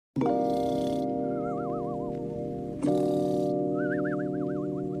Eyes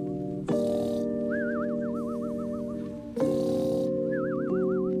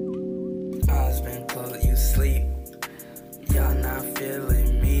been closed, you sleep. Y'all not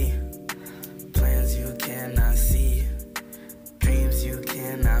feeling me. Plans you cannot see. Dreams you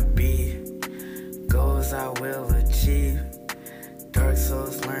cannot be. Goals I will achieve. Dark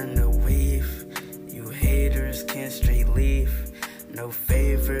souls learn to weave. You haters can't straight leave. No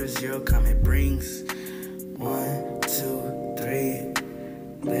favors, your comment brings. 1, 2, 3.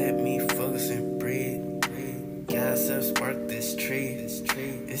 Let me focus and breathe. Gas up, spark this tree.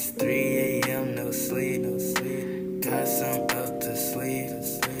 It's 3 a.m. no sleep. Got some up to sleep.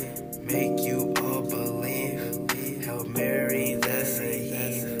 Make you all believe. Hail Mary, that's a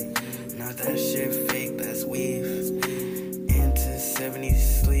Eve. Not that shit fake, that's weave. Into 70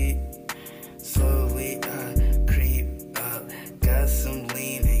 sleep. Slowly I creep up. Got some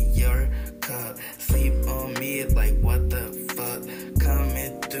lean in your cup. Sleep on me like what the fuck.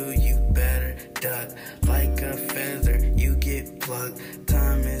 Coming through, you better duck. Like a feather, you get plucked.